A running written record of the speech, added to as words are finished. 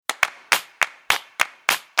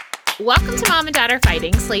Welcome to Mom and Dad Are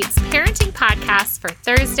Fighting, Slate's parenting podcast for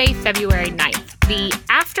Thursday, February 9th, the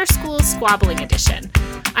after-school squabbling edition.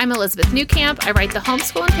 I'm Elizabeth Newcamp. I write the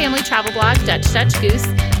homeschool and family travel blog, Dutch Goose.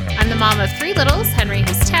 I'm the mom of three littles, Henry,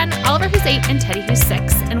 who's 10, Oliver, who's 8, and Teddy, who's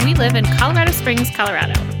 6, and we live in Colorado Springs,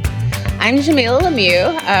 Colorado. I'm Jamila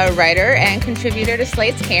Lemieux, a writer and contributor to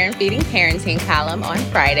Slate's Care and Feeding Parenting column on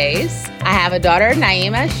Fridays. I have a daughter,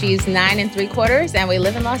 Naima. She's 9 3/4, and we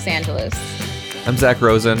live in Los Angeles. I'm Zach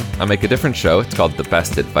Rosen. I make a different show. It's called The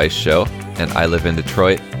Best Advice Show, and I live in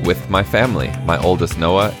Detroit with my family. My oldest,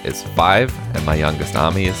 Noah, is 5, and my youngest,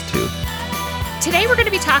 Ami, is 2. Today we're going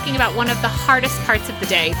to be talking about one of the hardest parts of the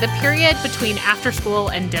day, the period between after school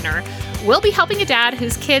and dinner. We'll be helping a dad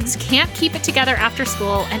whose kids can't keep it together after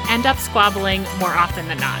school and end up squabbling more often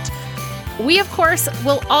than not. We, of course,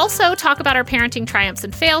 will also talk about our parenting triumphs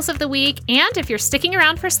and fails of the week. And if you're sticking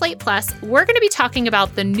around for Slate Plus, we're going to be talking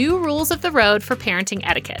about the new rules of the road for parenting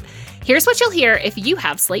etiquette. Here's what you'll hear if you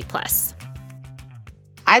have Slate Plus.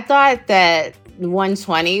 I thought that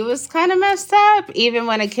 120 was kind of messed up. Even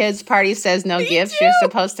when a kid's party says no gifts, you're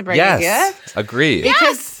supposed to bring a gift. Agreed.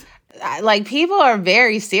 Because people are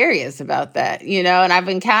very serious about that, and I've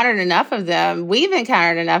encountered enough of them. We've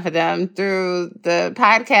encountered enough of them through the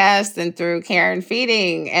podcast and through Care and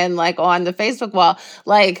Feeding and on the Facebook wall.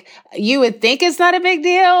 You would think it's not a big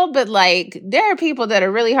deal, but there are people that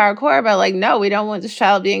are really hardcore about no, we don't want this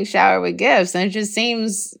child being showered with gifts. And it just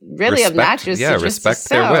seems really obnoxious. Yeah, to just respect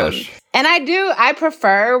their wish. And I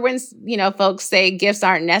prefer when, folks say gifts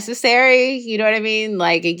aren't necessary. You know what I mean?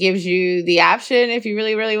 It gives you the option if you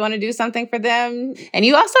really, really want to do something for them. And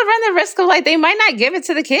you also run the risk of they might not give it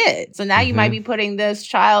to the kid. So now you might be putting this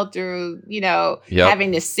child through,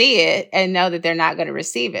 having to see it and know that they're not going to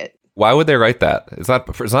receive it. Why would they write that? It's not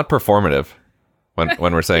performative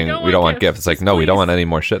when we're saying we don't want gifts. It's no, we don't want any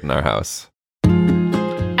more shit in our house.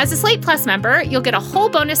 As a Slate Plus member, you'll get a whole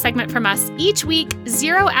bonus segment from us each week,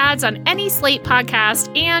 0 ads on any Slate podcast,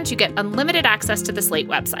 and you get unlimited access to the Slate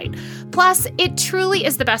website. Plus, it truly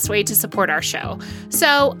is the best way to support our show.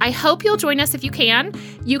 So I hope you'll join us if you can.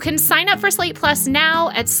 You can sign up for Slate Plus now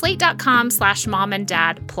at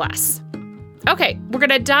slate.com/momanddadplus. Okay, we're going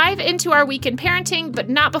to dive into our week in parenting, but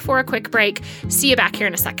not before a quick break. See you back here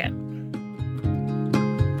in a second.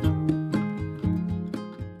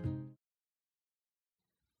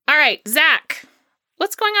 All right, Zach,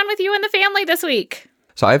 what's going on with you and the family this week?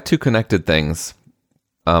 So I have 2 connected things,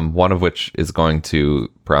 one of which is going to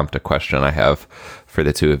prompt a question I have for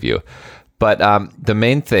the 2 of you. But the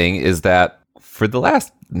main thing is that for the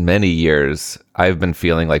last many years, I've been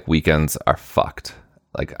feeling like weekends are fucked.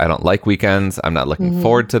 I don't like weekends. I'm not looking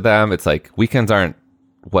forward to them. It's weekends aren't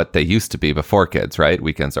what they used to be before kids, right?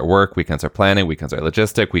 Weekends are work, weekends are planning, weekends are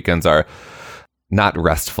logistic, weekends are not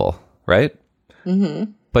restful, right?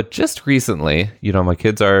 Mm-hmm. But just recently, my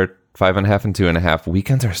kids are 5.5 and 2.5.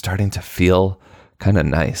 Weekends are starting to feel kind of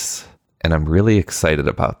nice. And I'm really excited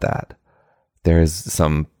about that. There's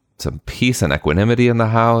some peace and equanimity in the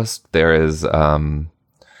house. There is, the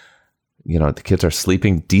kids are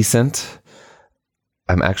sleeping decent.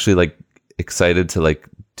 I'm actually excited to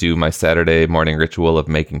do my Saturday morning ritual of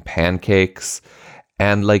making pancakes.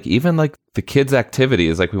 And even the kids'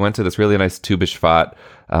 activities, we went to this really nice Tu B'Shvat.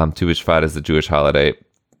 Tu B'Shvat is the Jewish holiday,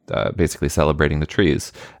 basically celebrating the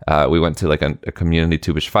trees. We went to a community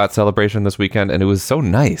Tu B'Shvat celebration this weekend, and it was so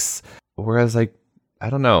nice. Whereas I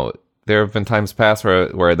don't know, there have been times past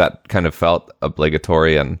where that kind of felt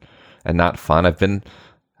obligatory and not fun. I've been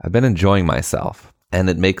enjoying myself, and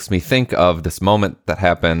it makes me think of this moment that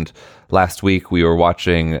happened last week. We were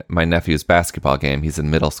watching my nephew's basketball game. He's in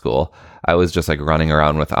middle school. I was just running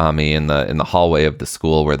around with Ami in the hallway of the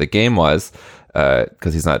school where the game was,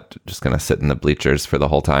 because he's not just going to sit in the bleachers for the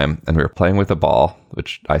whole time. And we were playing with a ball,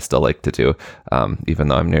 which I still like to do. Even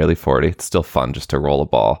though I'm nearly 40, it's still fun just to roll a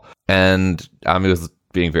ball. And Ami was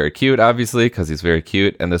being very cute, obviously, because he's very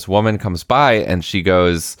cute. And this woman comes by and she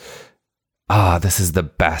goes, this is the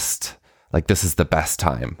best. This is the best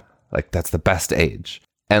time. That's the best age.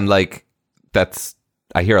 And I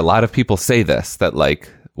hear a lot of people say this, that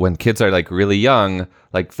when kids are really young,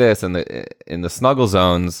 this, and in the snuggle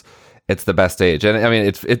zones, it's the best age. And I mean,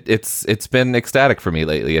 it's been ecstatic for me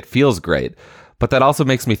lately. It feels great. But that also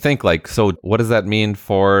makes me think so what does that mean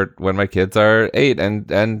for when my kids are 8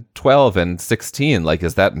 and 12 and 16?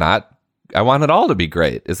 Is that not, I want it all to be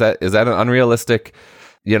great. Is that an unrealistic,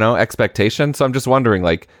 expectation? So I'm just wondering,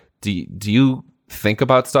 do you think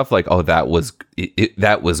about stuff that was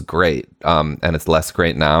great, and it's less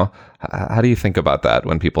great now? How do you think about that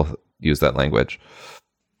when people use that language?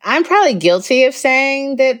 I'm probably guilty of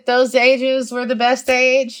saying that those ages were the best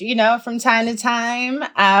age, from time to time.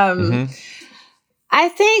 I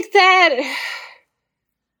think that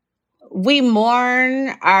we mourn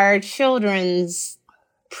our children's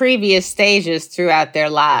previous stages throughout their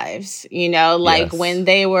lives. Yes. When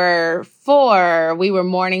they were 4, we were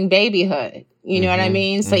mourning babyhood. You know what I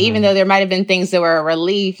mean? So even though there might have been things that were a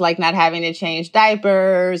relief, like not having to change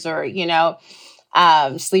diapers or,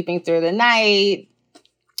 sleeping through the night,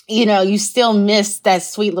 you still miss that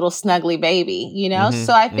sweet little snuggly baby,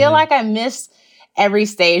 So I feel like I miss every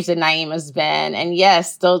stage that Naima's been. And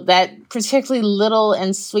yes, though that particularly little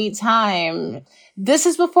and sweet time, this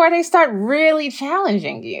is before they start really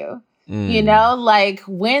challenging you.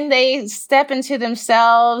 When they step into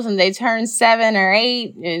themselves and they turn 7 or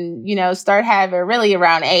 8 and, start having really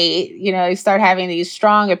around 8, they start having these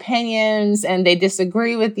strong opinions and they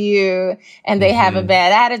disagree with you and they have a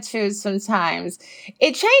bad attitude sometimes.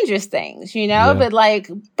 It changes things,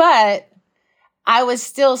 but I would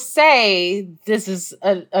still say this is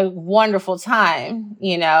a wonderful time,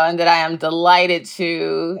 and that I am delighted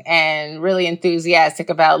to and really enthusiastic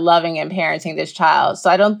about loving and parenting this child. So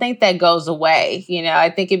I don't think that goes away. I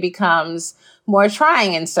think it becomes more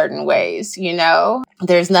trying in certain ways.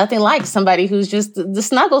 There's nothing like somebody who's just the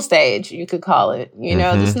snuggle stage, you could call it,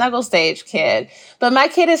 the snuggle stage kid. But my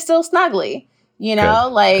kid is still snuggly,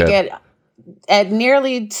 Good. At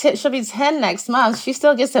nearly, she'll be 10 next month. She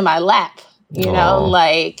still gets in my lap.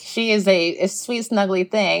 She is a sweet,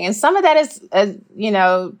 snuggly thing. And some of that is,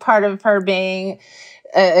 part of her being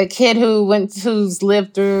a kid who's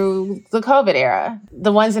lived through the COVID era.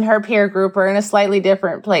 The ones in her peer group are in a slightly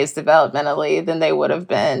different place developmentally than they would have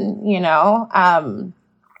been,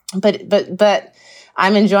 But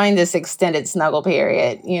I'm enjoying this extended snuggle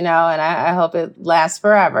period, and I hope it lasts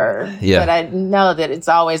forever. Yeah. But I know that it's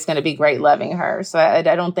always going to be great loving her. So I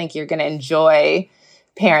don't think you're going to enjoy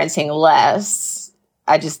parenting less.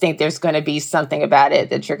 I just think there's going to be something about it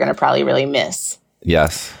that you're going to probably really miss.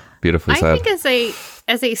 Yes. Beautifully said. I think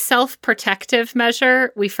as a self-protective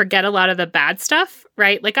measure, we forget a lot of the bad stuff,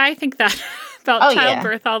 right? Like I think that about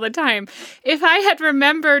childbirth all the time. If I had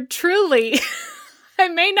remembered truly, I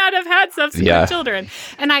may not have had subsequent children.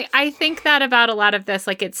 And I think that about a lot of this.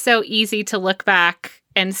 Like it's so easy to look back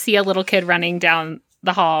and see a little kid running down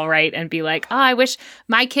the hall, right? And be like, oh, I wish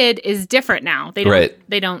my kid is different now. They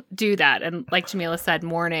don't do that. And like Jamila said,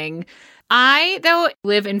 mourning. I, though,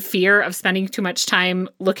 live in fear of spending too much time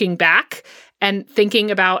looking back and thinking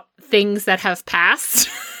about things that have passed.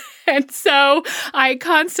 And so I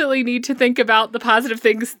constantly need to think about the positive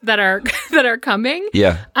things that are coming.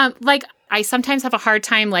 Yeah. I sometimes have a hard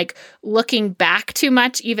time looking back too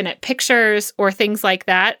much, even at pictures or things like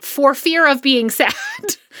that, for fear of being sad,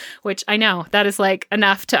 which I know that is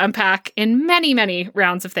enough to unpack in many, many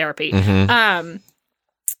rounds of therapy.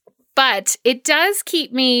 But it does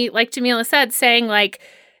keep me, like Jamila said, saying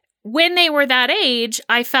when they were that age,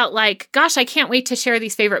 I felt gosh, I can't wait to share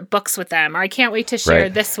these favorite books with them, or I can't wait to share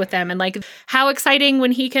this with them. And how exciting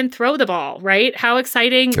when he can throw the ball, right? How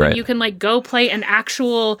exciting when you can go play an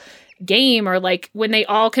actual game, or when they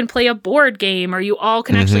all can play a board game, or you all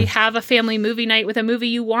can actually have a family movie night with a movie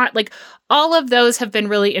you want. All of those have been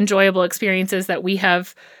really enjoyable experiences that we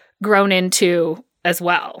have grown into as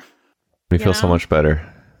well. We feel so much better.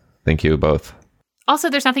 Thank you both. Also,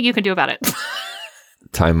 there's nothing you can do about it.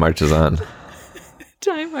 Time marches on.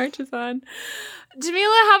 Time marches on.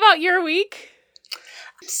 Jamila, how about your week?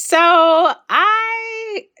 So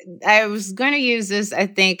I was going to use this, I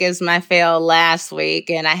think, as my fail last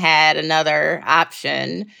week, and I had another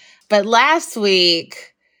option. But last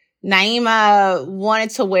week, Naima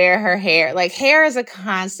wanted to wear her hair. Hair is a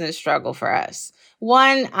constant struggle for us.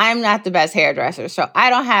 One, I'm not the best hairdresser, so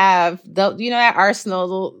I don't have that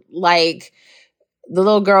arsenal, the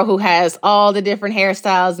little girl who has all the different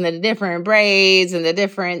hairstyles and the different braids and the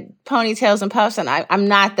different ponytails and puffs. And I'm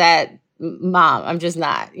not that mom. I'm just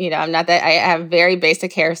not, I'm not that. I have very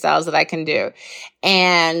basic hairstyles that I can do.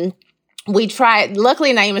 And we tried,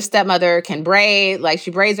 luckily Naima's stepmother can braid,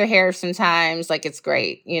 she braids her hair sometimes, it's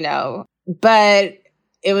great, but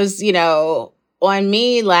it was, on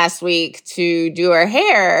me last week to do her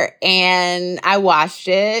hair, and I washed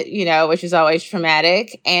it, which is always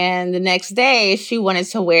traumatic. And the next day she wanted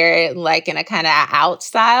to wear it in a kind of out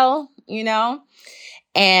style,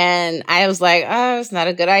 and I was like, oh, it's not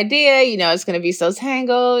a good idea. It's going to be so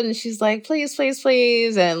tangled. And she's like, please, please,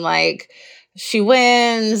 please. And she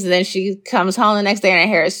wins. And then she comes home the next day and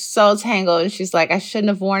her hair is so tangled. And she's like, I shouldn't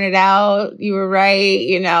have worn it out. You were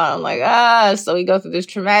right. And I'm like, so we go through this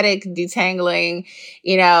traumatic detangling,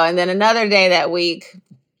 and then another day that week,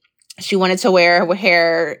 She wanted to wear her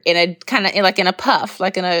hair in a kind of like in a puff,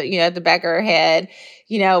 like in a, at the back of her head,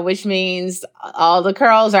 which means all the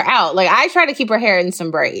curls are out. Like I try to keep her hair in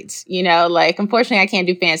some braids, like unfortunately I can't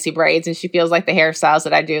do fancy braids and she feels like the hairstyles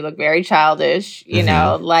that I do look very childish,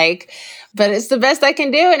 but it's the best I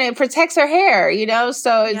can do and it protects her hair,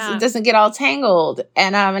 so it doesn't get all tangled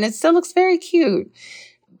and it still looks very cute.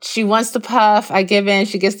 She wants the puff. I give in.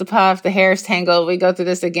 She gets the puff. The hair's tangled. We go through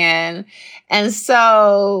this again. And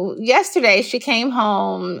so yesterday she came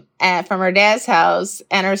home from her dad's house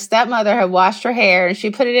and her stepmother had washed her hair and she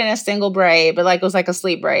put it in a single braid, but it was like a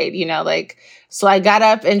sleep braid, so I got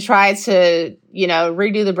up and tried to,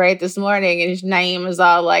 redo the braid this morning and Naeem was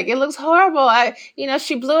all like, it looks horrible.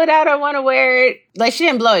 She blew it out. I want to wear it. Like she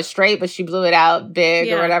didn't blow it straight, but she blew it out big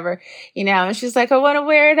or whatever, and she's like, I want to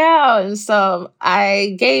wear it out. And so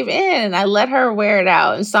I gave in and I let her wear it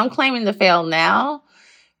out. And so I'm claiming the fail now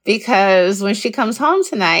because when she comes home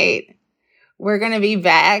tonight, we're going to be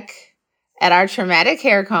back at our traumatic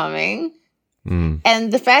hair combing.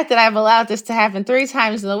 And the fact that I've allowed this to happen 3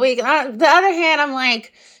 times in the week. And on the other hand, I'm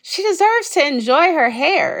like, she deserves to enjoy her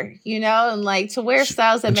hair, and like to wear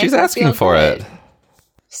styles that make her feel good. She's asking for it.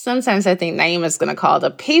 Sometimes I think Naima's going to call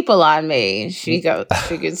the people on me. She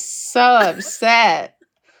gets so upset.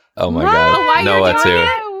 Oh my God. Why Noah too.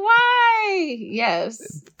 Why?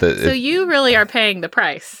 Yes. So you really are paying the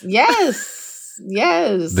price. Yes.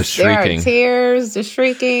 Yes. The shrieking. There are tears, the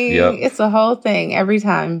shrieking. Yep. It's a whole thing every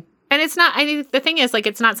time. And it's not, the thing is,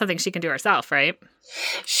 it's not something she can do herself, right?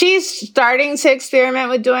 She's starting to experiment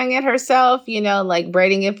with doing it herself, like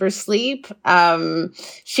braiding it for sleep.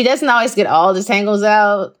 She doesn't always get all the tangles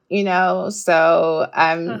out, so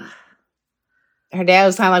her dad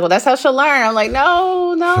was kind of like, well, that's how she'll learn. I'm like,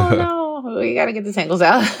 no, we got to get the tangles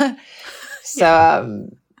out. So,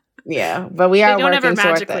 but we are working toward that. They don't ever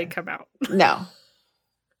magically come out. No.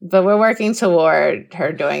 But we're working toward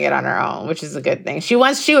her doing it on her own, which is a good thing. She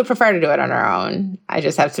would prefer to do it on her own. I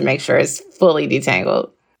just have to make sure it's fully detangled.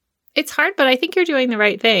 It's hard, but I think you're doing the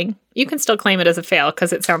right thing. You can still claim it as a fail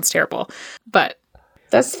because it sounds terrible, but...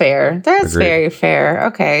 That's fair. That's Agreed. Very fair.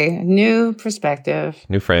 Okay. New perspective.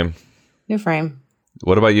 New frame.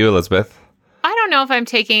 What about you, Elizabeth? I don't know if I'm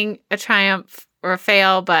taking a triumph or a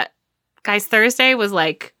fail, but guys, Thursday was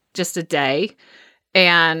just a day,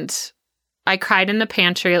 and... I cried in the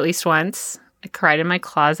pantry at least once. I cried in my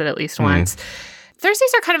closet at least once.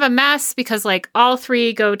 Thursdays are kind of a mess because all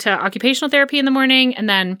 3 go to occupational therapy in the morning. And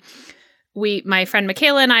then my friend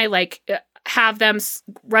Michaela and I have them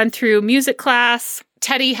run through music class.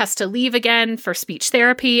 Teddy has to leave again for speech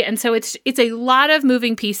therapy. And so it's a lot of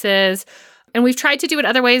moving pieces. And we've tried to do it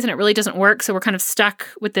other ways and it really doesn't work. So we're kind of stuck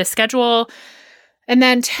with this schedule. And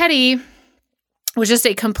then Teddy was just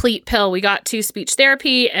a complete pill. We got to speech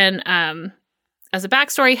therapy and as a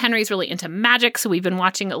backstory, Henry's really into magic, so we've been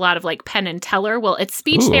watching a lot of Penn and Teller. Well, it's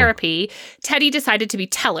speech therapy. Teddy decided to be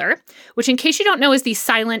Teller, which in case you don't know is the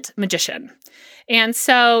silent magician. And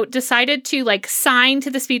so decided to sign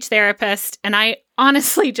to the speech therapist. And I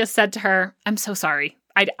honestly just said to her, I'm so sorry.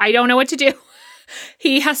 I don't know what to do.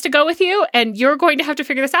 He has to go with you and you're going to have to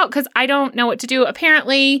figure this out because I don't know what to do.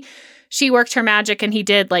 Apparently, she worked her magic and he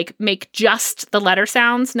did make just the letter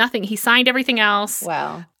sounds, nothing. He signed everything else.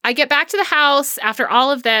 Wow. I get back to the house after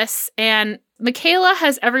all of this and Michaela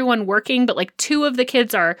has everyone working, but 2 of the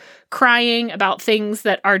kids are crying about things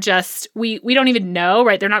that are just, we don't even know,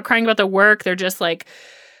 right? They're not crying about the work. They're just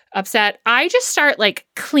upset. I just start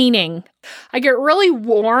cleaning. I get really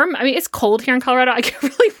warm. I mean, it's cold here in Colorado. I get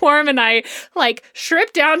really warm and I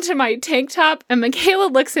strip down to my tank top and Michaela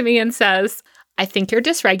looks at me and says, I think you're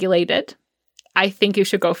dysregulated. I think you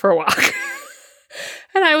should go for a walk.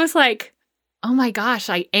 And I was like, oh my gosh,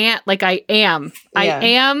 I am. Yeah. I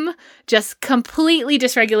am just completely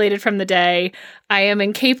dysregulated from the day. I am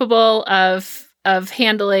incapable of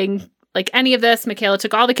handling any of this. Michaela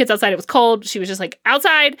took all the kids outside. It was cold. She was just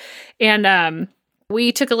outside. And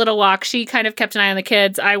we took a little walk. She kind of kept an eye on the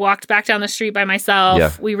kids. I walked back down the street by myself.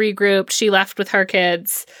 Yeah. We regrouped. She left with her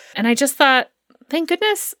kids. And I just thought, thank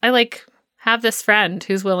goodness I have this friend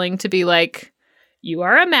who's willing to be you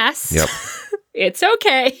are a mess. Yep. It's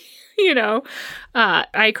okay.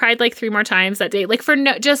 I cried 3 more times that day, for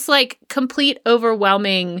just complete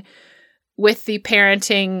overwhelming with the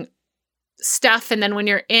parenting stuff. And then when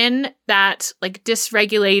you're in that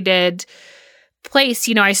dysregulated place,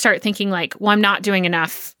 I start thinking well, I'm not doing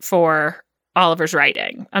enough for Oliver's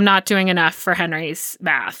writing. I'm not doing enough for Henry's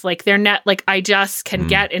math. They're not I just can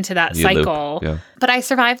get into that cycle. Yeah. But I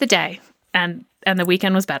survived the day and the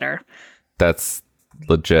weekend was better. That's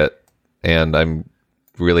legit. And I'm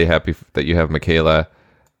really happy that you have Michaela.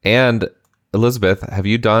 And Elizabeth, have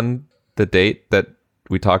you done the date that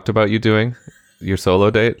we talked about you doing? Your solo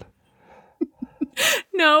date?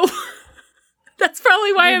 No. That's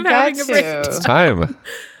probably why I'm having a breakdown. It's time.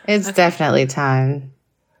 It's definitely time.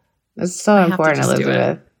 It's so important,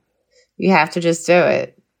 Elizabeth. You have to just do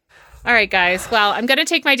it. All right, guys. Well, I'm going to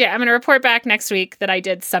take my day. I'm going to report back next week that I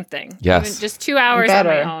did something. Yes. Even just 2 hours on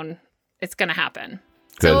my own. It's going to happen.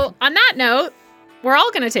 Good. So on that note, we're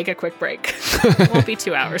all going to take a quick break. It won't be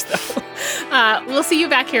 2 hours, though. We'll see you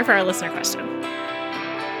back here for our listener question.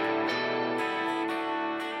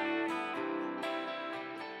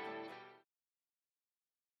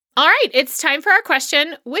 All right, it's time for our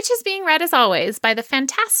question, which is being read, as always, by the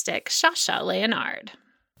fantastic Shasha Leonard.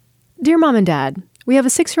 Dear Mom and Dad, we have a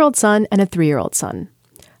 6-year-old son and a 3-year-old son.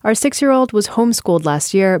 Our 6-year-old was homeschooled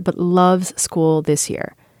last year, but loves school this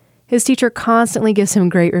year. His teacher constantly gives him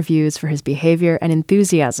great reviews for his behavior and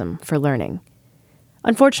enthusiasm for learning.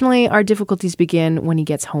 Unfortunately, our difficulties begin when he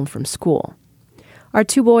gets home from school. Our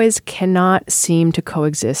 2 boys cannot seem to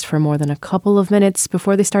coexist for more than a couple of minutes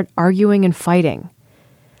before they start arguing and fighting.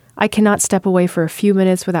 I cannot step away for a few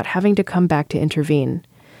minutes without having to come back to intervene.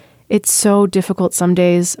 It's so difficult some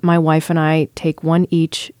days. My wife and I take one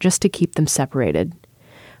each just to keep them separated.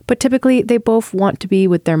 But typically, they both want to be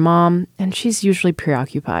with their mom, and she's usually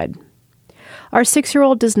preoccupied. Our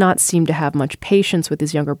 6-year-old does not seem to have much patience with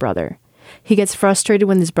his younger brother. He gets frustrated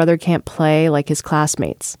when his brother can't play like his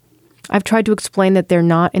classmates. I've tried to explain that they're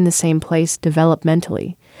not in the same place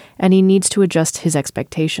developmentally, and he needs to adjust his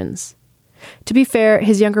expectations. To be fair,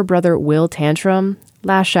 his younger brother will tantrum,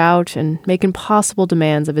 lash out, and make impossible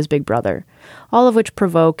demands of his big brother, all of which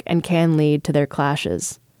provoke and can lead to their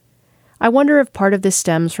clashes. I wonder if part of this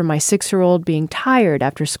stems from my 6-year-old being tired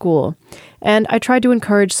after school, and I tried to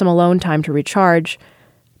encourage some alone time to recharge,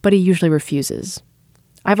 but he usually refuses.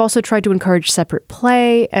 I've also tried to encourage separate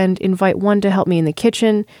play and invite one to help me in the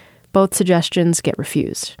kitchen. Both suggestions get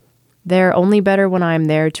refused. They're only better when I'm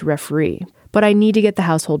there to referee, but I need to get the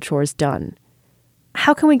household chores done.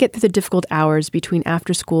 How can we get through the difficult hours between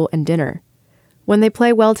after school and dinner? When they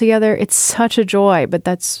play well together, it's such a joy, but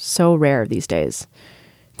that's so rare these days.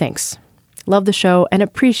 Thanks. Love the show and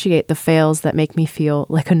appreciate the fails that make me feel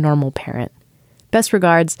like a normal parent. Best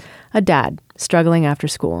regards, a dad struggling after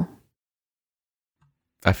school.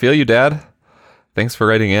 I feel you, Dad. Thanks for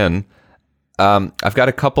writing in. I've got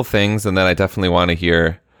a couple things, and then I definitely want to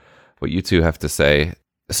hear what you two have to say.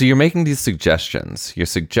 So you're making these suggestions. You're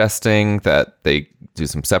suggesting that they do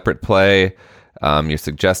some separate play. You're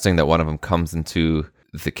suggesting that one of them comes into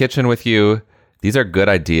the kitchen with you. These are good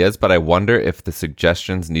ideas, but I wonder if the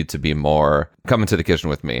suggestions need to be more come into the kitchen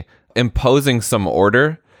with me. Imposing some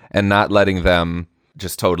order and not letting them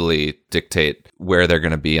just totally dictate where they're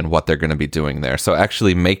going to be and what they're going to be doing there. So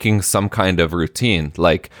actually making some kind of routine,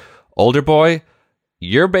 like, older boy,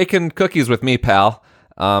 you're baking cookies with me, pal.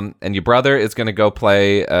 And your brother is going to go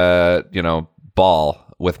play,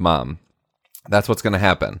 ball with mom. That's what's going to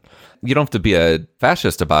happen. You don't have to be a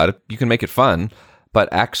fascist about it. You can make it fun, but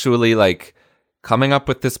actually, like, coming up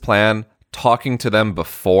with this plan, talking to them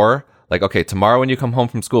before, like, okay, tomorrow when you come home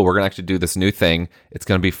from school, we're going to actually do this new thing. It's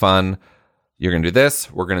going to be fun. You're going to do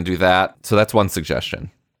this. We're going to do that. So that's one suggestion.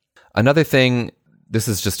 Another thing, this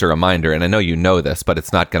is just a reminder, and I know you know this, but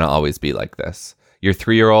it's not going to always be like this. Your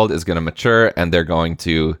 3-year-old is going to mature and they're going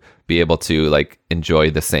to be able to, like,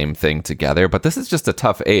 enjoy the same thing together. But this is just a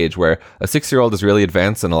tough age where a 6-year-old is really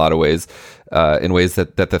advanced in a lot of ways, in ways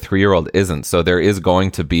that the 3-year-old isn't. So there is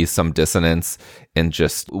going to be some dissonance in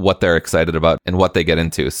just what they're excited about and what they get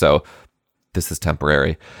into. So this is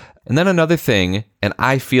temporary. And then another thing, and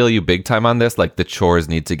I feel you big time on this, like, the chores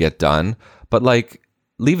need to get done, but, like,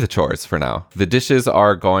 leave the chores for now. The dishes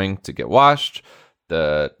are going to get washed.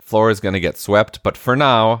 The floor is going to get swept. But for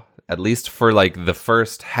now, at least for, like, the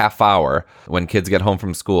first half hour when kids get home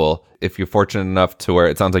from school, if you're fortunate enough to where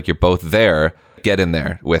it sounds like you're both there, get in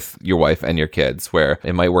there with your wife and your kids, where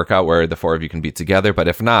it might work out where the 4 of you can be together. But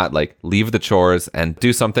if not, like, leave the chores and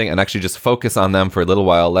do something and actually just focus on them for a little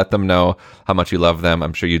while. Let them know how much you love them.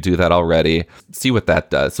 I'm sure you do that already. See what that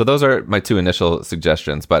does. So those are my 2 initial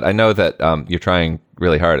suggestions. But I know that you're trying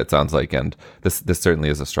really hard, it sounds like, and this certainly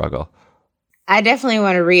is a struggle. I definitely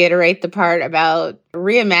want to reiterate the part about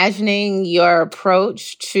reimagining your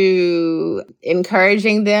approach to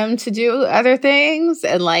encouraging them to do other things.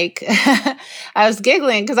 And, like, I was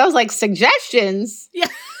giggling because I was like, suggestions? Yeah.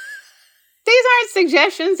 These aren't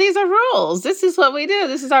suggestions. These are rules. This is what we do.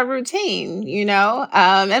 This is our routine,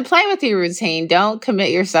 and play with your routine. Don't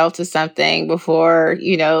commit yourself to something before,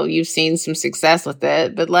 you've seen some success with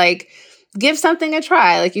it. But, like, give something a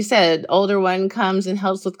try. Like you said, older one comes and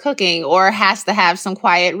helps with cooking or has to have some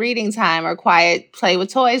quiet reading time or quiet play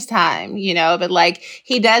with toys time, but like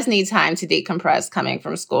he does need time to decompress coming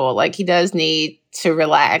from school. Like he does need to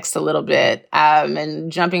relax a little bit.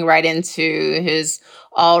 And jumping right into his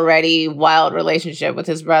already wild relationship with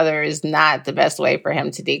his brother is not the best way for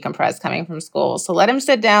him to decompress coming from school. So let him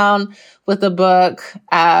sit down with a book.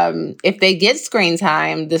 If they get screen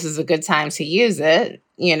time, this is a good time to use it.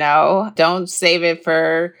 Don't save it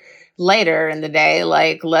for later in the day.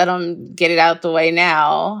 Like, let them get it out the way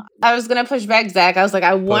now. I was going to push back, Zach. I was like,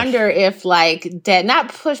 I wonder if like Dad, not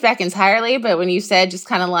push back entirely, but when you said just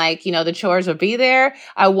kind of like, the chores will be there,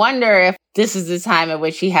 I wonder if this is the time at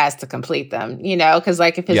which he has to complete them, because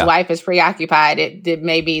like if his wife is preoccupied, it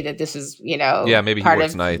may be that this is, maybe part he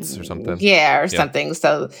works of nights or something. Yeah, or something.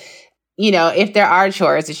 So, if there are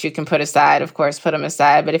chores that you can put aside, of course, put them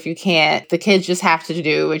aside. But if you can't, the kids just have to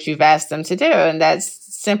do what you've asked them to do. And that's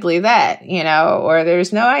simply that, or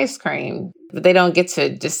there's no ice cream. But they don't get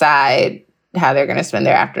to decide how they're going to spend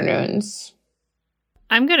their afternoons.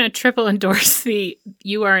 I'm going to triple endorse the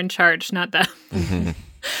you are in charge, not them. Mm-hmm.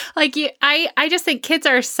 Like, I just think kids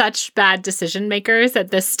are such bad decision makers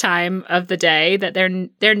at this time of the day that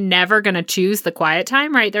they're never going to choose the quiet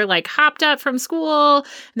time, right? They're like hopped up from school and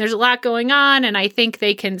there's a lot going on. And I think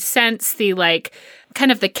they can sense the like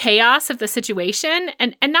kind of the chaos of the situation.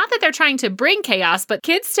 And not that they're trying to bring chaos, but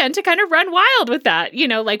kids tend to kind of run wild with that.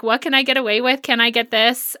 Like, what can I get away with? Can I get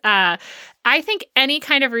this? I think any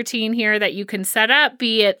kind of routine here that you can set up,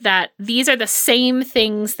 be it that these are the same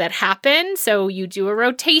things that happen, so you do a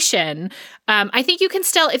rotation. I think you can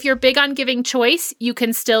still, if you're big on giving choice, you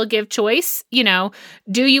can still give choice.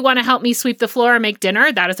 Do you want to help me sweep the floor and make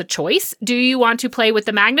dinner? That is a choice. Do you want to play with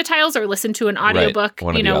the magnetiles or listen to an audiobook,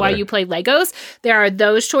 while you play Legos? There are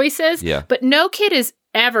those choices. Yeah. But no kid is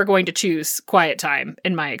ever going to choose quiet time,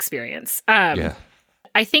 in my experience.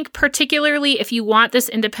 I think particularly if you want this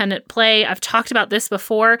independent play, I've talked about this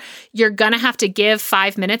before, you're going to have to give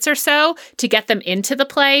 5 minutes or so to get them into the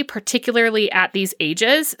play, particularly at these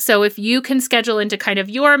ages. So if you can schedule into kind of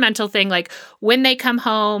your mental thing, like when they come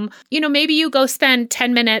home, maybe you go spend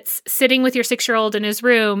 10 minutes sitting with your 6-year-old in his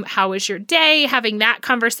room. How was your day? Having that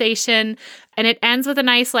conversation. And it ends with a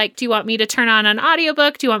nice, like, do you want me to turn on an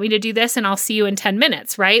audiobook? Do you want me to do this? And I'll see you in 10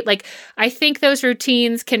 minutes, right? Like, I think those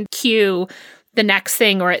routines can cue the next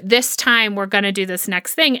thing, or at this time, we're going to do this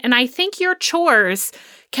next thing. And I think your chores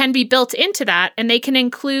can be built into that, and they can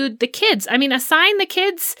include the kids. I mean, assign the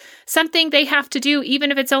kids something they have to do, even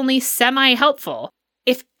if it's only semi-helpful.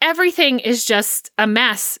 If everything is just a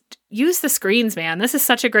mess, use the screens, man. This is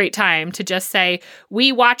such a great time to just say,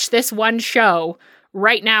 we watch this one show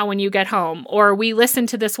right now when you get home, or we listen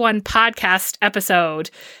to this one podcast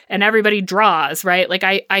episode and everybody draws, right? Like,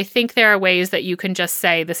 I think there are ways that you can just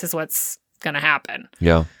say, this is what's going to happen.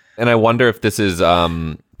 Yeah. And I wonder if this is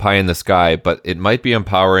pie in the sky, but it might be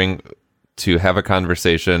empowering to have a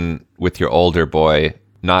conversation with your older boy,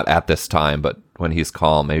 not at this time, but when he's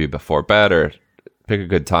calm, maybe before bed, or pick a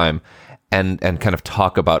good time and kind of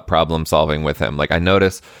talk about problem solving with him. Like, I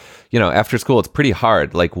notice, after school, it's pretty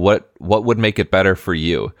hard. Like, what would make it better for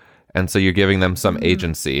you? And so you're giving them some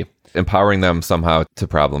agency, empowering them somehow to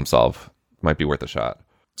problem solve. Might be worth a shot.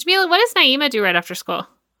 Jamila, what does Naima do right after school?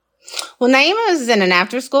 Well, Naima is in an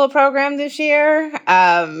after-school program this year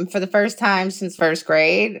for the first time since first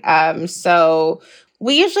grade. So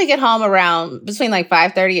we usually get home around between like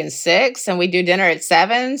 5:30 and 6, and we do dinner at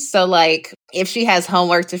 7. So like if she has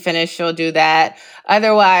homework to finish, she'll do that.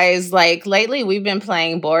 Otherwise, like lately we've been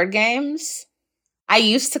playing board games. I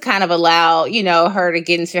used to kind of allow, her to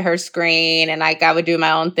get into her screen, and like I would do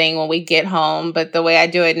my own thing when we get home. But the way I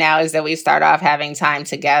do it now is that we start off having time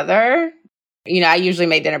together. I usually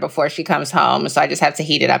make dinner before she comes home, so I just have to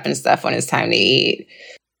heat it up and stuff when it's time to eat.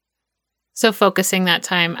 So focusing that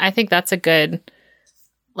time, I think that's a good,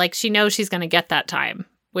 like, she knows she's going to get that time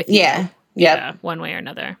with you. Yeah. Yep. Yeah, one way or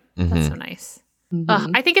another. Mm-hmm. That's so nice.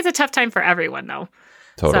 I think it's a tough time for everyone, though.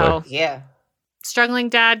 Totally. So, yeah. Struggling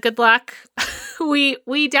dad, good luck.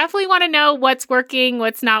 We definitely want to know what's working,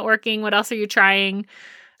 what's not working, what else are you trying?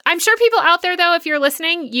 I'm sure people out there, though, if you're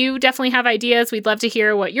listening, you definitely have ideas. We'd love to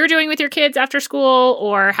hear what you're doing with your kids after school,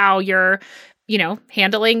 or how you're,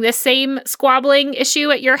 handling this same squabbling issue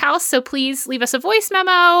at your house. So please leave us a voice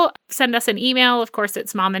memo, send us an email. Of course,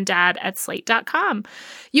 it's momanddad@slate.com.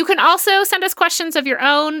 You can also send us questions of your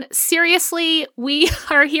own. Seriously, we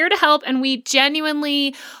are here to help, and we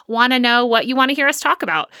genuinely want to know what you want to hear us talk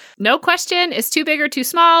about. No question is too big or too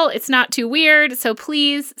small. It's not too weird. So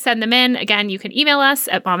please send them in. Again, you can email us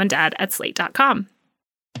at momanddad@slate.com.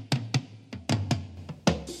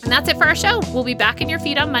 And that's it for our show. We'll be back in your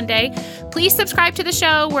feed on Monday. Please subscribe to the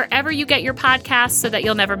show wherever you get your podcasts so that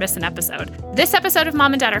you'll never miss an episode. This episode of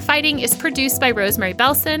Mom and Dad Are Fighting is produced by Rosemary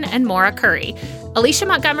Belson and Maura Curry. Alicia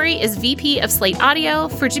Montgomery is VP of Slate Audio.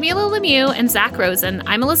 For Jamila Lemieux and Zach Rosen,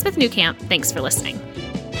 I'm Elizabeth Newcamp. Thanks for listening.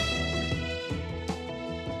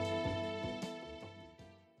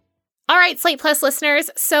 All right, Slate Plus listeners.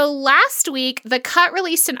 So last week, The Cut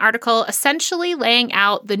released an article essentially laying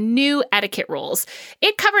out the new etiquette rules.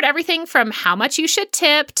 It covered everything from how much you should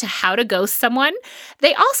tip to how to ghost someone.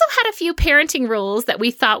 They also had a few parenting rules that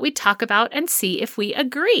we thought we'd talk about and see if we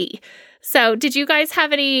agree. So did you guys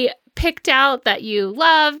have any picked out that you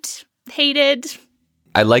loved, hated?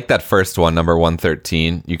 I like that first one, number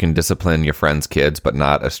 113. You can discipline your friends' kids, but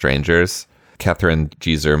not a stranger's. Catherine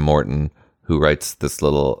Geezer Morton, who writes this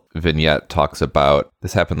little vignette, talks about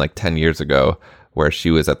this happened like 10 years ago where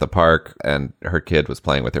she was at the park and her kid was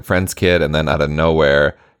playing with her friend's kid. And then out of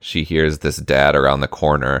nowhere, she hears this dad around the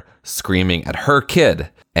corner screaming at her kid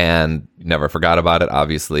and never forgot about it,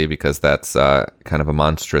 obviously, because that's kind of a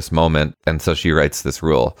monstrous moment. And so she writes this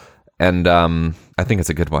rule. And I think it's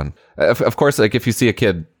a good one. Of course, like if you see a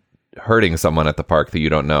kid hurting someone at the park that you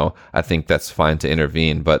don't know, I think that's fine to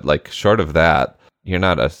intervene. But like short of that, you're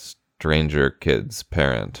not a stranger kid's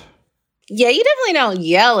parent. Yeah, you definitely don't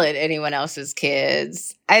yell at anyone else's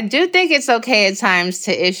kids. I do think it's okay at times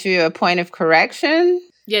to issue a point of correction.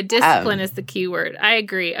 Yeah, discipline is the key word. I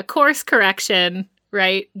agree. A course correction,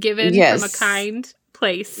 right? Given from a kind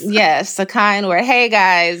place. Yes, a kind word. Hey,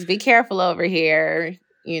 guys, be careful over here,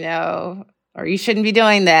 or you shouldn't be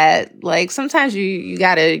doing that. Like sometimes you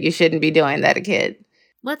shouldn't be doing that to a kid.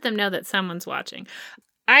 Let them know that someone's watching.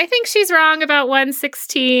 I think she's wrong about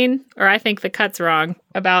 116, or I think The Cut's wrong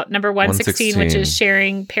about number 116, which is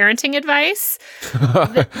sharing parenting advice.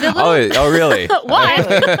 Oh, really? What?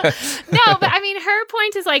 No, but I mean, her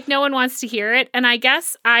point is like no one wants to hear it. And I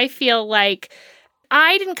guess I feel like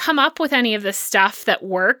I didn't come up with any of this stuff that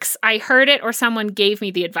works. I heard it or someone gave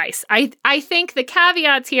me the advice. I think the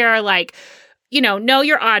caveats here are like, know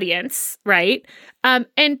your audience, right?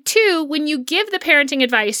 And two, when you give the parenting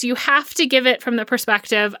advice, you have to give it from the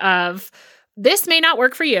perspective of this may not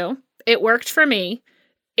work for you. It worked for me.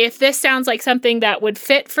 If this sounds like something that would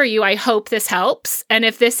fit for you, I hope this helps. And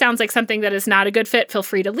if this sounds like something that is not a good fit, feel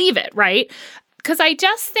free to leave it, right? Because I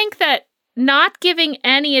just think that not giving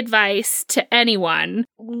any advice to anyone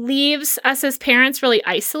leaves us as parents really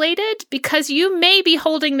isolated because you may be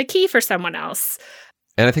holding the key for someone else.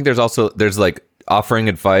 And I think there's like offering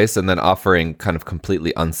advice and then offering kind of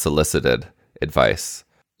completely unsolicited advice.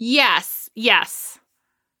 Yes.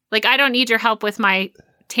 Like, I don't need your help with my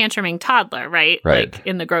tantruming toddler, right? Like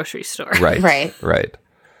in the grocery store. Right.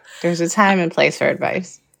 There's a time and place for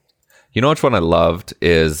advice. You know which one I loved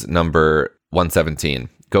is number 117.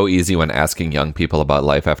 Go easy when asking young people about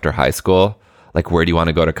life after high school. Like, where do you want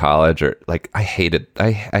to go to college? Or like, I hated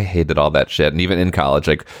all that shit. And even in college,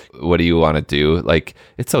 like, what do you want to do? Like,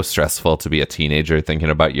 it's so stressful to be a teenager thinking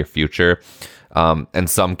about your future. And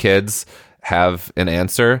some kids have an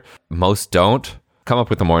answer. Most don't. Come up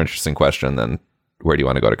with a more interesting question than where do you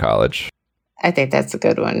want to go to college? I think that's a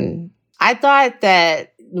good one. I thought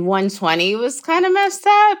that 120 was kind of messed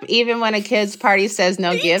up. Even when a kid's party says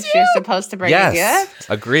no gifts, you're supposed to bring a gift.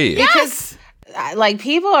 Agree. Because like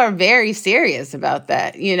people are very serious about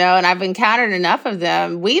that, and I've encountered enough of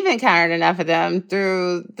them. We've encountered enough of them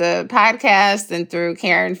through the podcast and through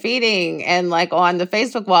Karen Feeding and like on the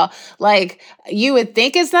Facebook wall. Like you would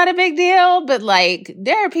think it's not a big deal, but like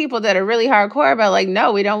there are people that are really hardcore about like,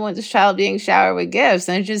 no, we don't want this child being showered with gifts.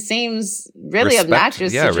 And it just seems really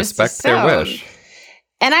obnoxious. Yeah, to just respect their wish.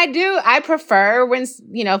 And I prefer when,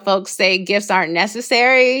 folks say gifts aren't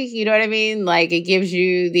necessary. You know what I mean? Like it gives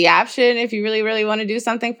you the option if you really, really want to do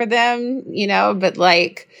something for them, but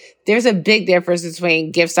like there's a big difference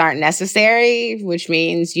between gifts aren't necessary, which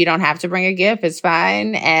means you don't have to bring a gift. It's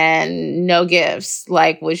fine. And no gifts,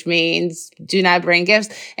 like, which means do not bring gifts.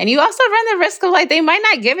 And you also run the risk of like, they might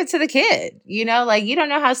not give it to the kid, like you don't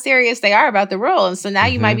know how serious they are about the rule. And so now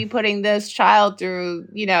you might be putting this child through,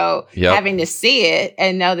 having to see it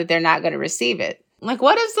and know that they're not going to receive it. Like,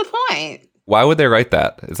 what is the point? Why would they write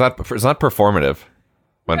that? It's not performative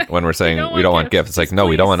when we're saying we don't want gifts. It's like, no,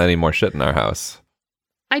 we don't want any more shit in our house.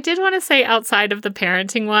 I did want to say outside of the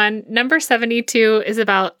parenting one, number 72 is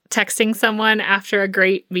about texting someone after a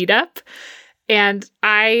great meetup. And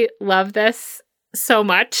I love this. so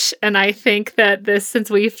much. And I think that since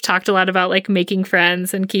we've talked a lot about like making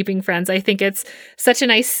friends and keeping friends, I think it's such a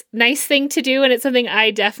nice thing to do. And it's something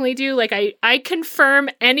I definitely do. Like I confirm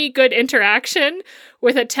any good interaction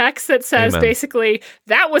with a text that says basically,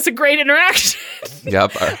 that was a great interaction.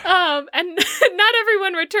 Yep. And not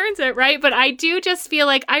everyone returns it, right? But I do just feel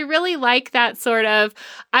like I really like that sort of,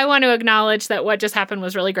 I want to acknowledge that what just happened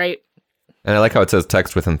was really great. And I like how it says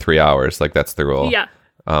text within 3 hours. Like that's the rule. Yeah.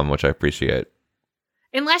 Which I appreciate.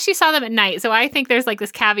 Unless you saw them at night. So I think there's like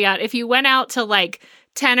this caveat. If you went out till like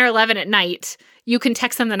 10 or 11 at night, you can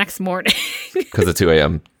text them the next morning. Because the 2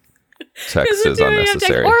 a.m. text is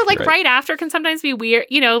unnecessary. Or like right after can sometimes be weird.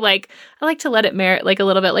 You know, like I like to let it merit like a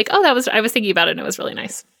little bit. Like, oh, I was thinking about it and it was really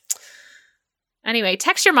nice. Anyway,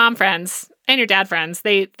 text your mom friends and your dad friends.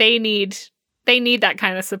 They need that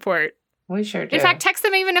kind of support. We sure do. In fact, text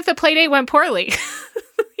them even if the play date went poorly.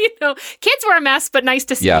 You know, kids were a mess, but nice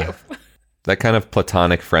to see you. That kind of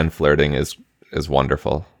platonic friend flirting is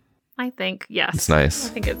wonderful. I think, yes. It's nice.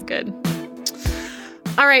 I think it's good.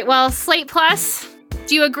 All right, well, Slate Plus,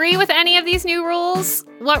 do you agree with any of these new rules?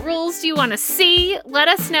 What rules do you want to see? Let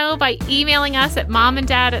us know by emailing us at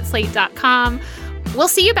momanddad@slate.com. We'll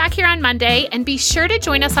see you back here on Monday, and be sure to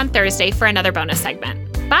join us on Thursday for another bonus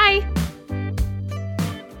segment. Bye!